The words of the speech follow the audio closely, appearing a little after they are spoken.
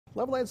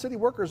Levelland city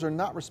workers are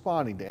not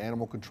responding to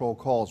animal control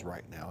calls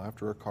right now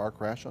after a car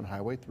crash on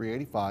Highway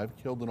 385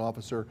 killed an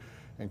officer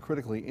and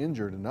critically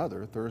injured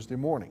another Thursday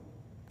morning.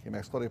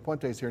 KAMC's Claudia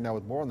Puente is here now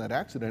with more on that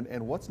accident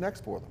and what's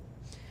next for them.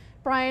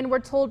 Brian, we're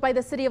told by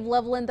the city of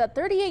Levelland that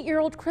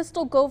 38-year-old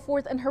Crystal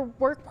Goforth and her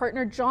work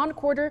partner John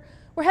Corder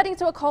were heading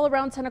to a call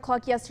around 10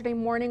 o'clock yesterday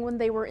morning when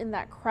they were in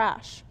that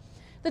crash.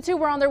 The two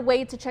were on their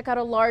way to check out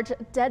a large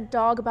dead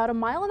dog about 1.5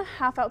 miles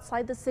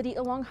outside the city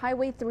along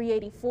Highway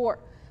 384.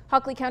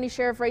 Hockley County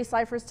Sheriff Ray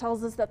Cyphers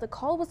tells us that the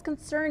call was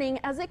concerning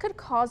as it could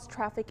cause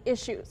traffic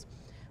issues.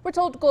 We're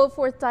told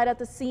Goforth died at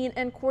the scene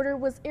and Corder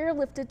was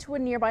airlifted to a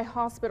nearby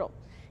hospital.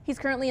 He's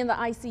currently in the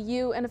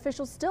ICU and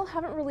officials still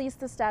haven't released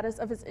the status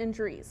of his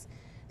injuries.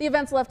 The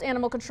events left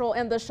animal control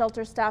and the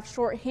shelter staff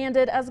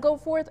short-handed as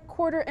Goforth,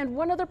 Corder, and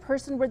one other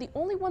person were the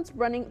only ones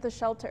running the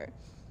shelter.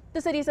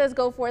 The city says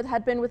Goforth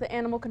had been with the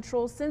animal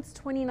control since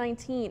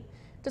 2019,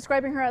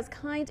 describing her as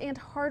kind and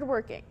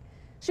hardworking.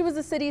 She was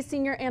the city's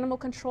senior animal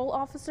control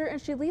officer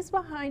and she leaves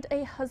behind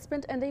a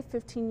husband and a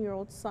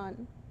 15-year-old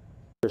son.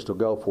 Crystal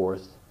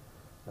Goforth,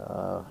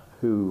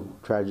 who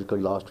tragically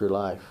lost her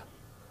life,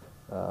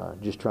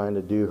 just trying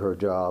to do her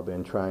job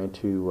and trying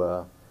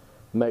to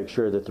make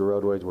sure that the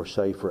roadways were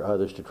safe for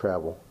others to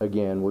travel.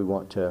 Again, we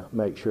want to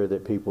make sure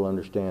that people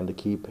understand to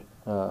keep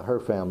her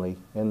family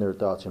in their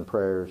thoughts and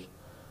prayers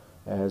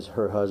as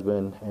her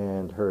husband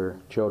and her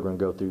children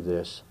go through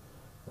this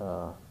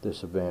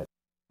event.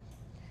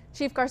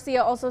 Chief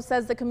Garcia also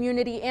says the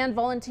community and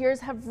volunteers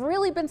have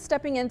really been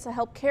stepping in to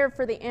help care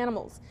for the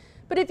animals.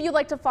 But if you'd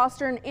like to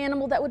foster an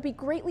animal, that would be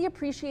greatly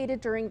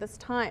appreciated during this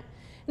time.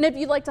 And if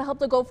you'd like to help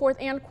the Goforth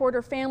and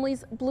Corder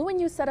families, Blue and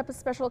You set up a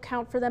special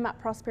account for them at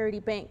Prosperity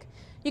Bank.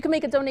 You can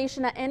make a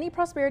donation at any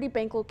Prosperity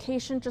Bank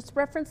location. Just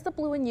reference the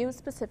Blue and You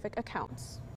specific accounts.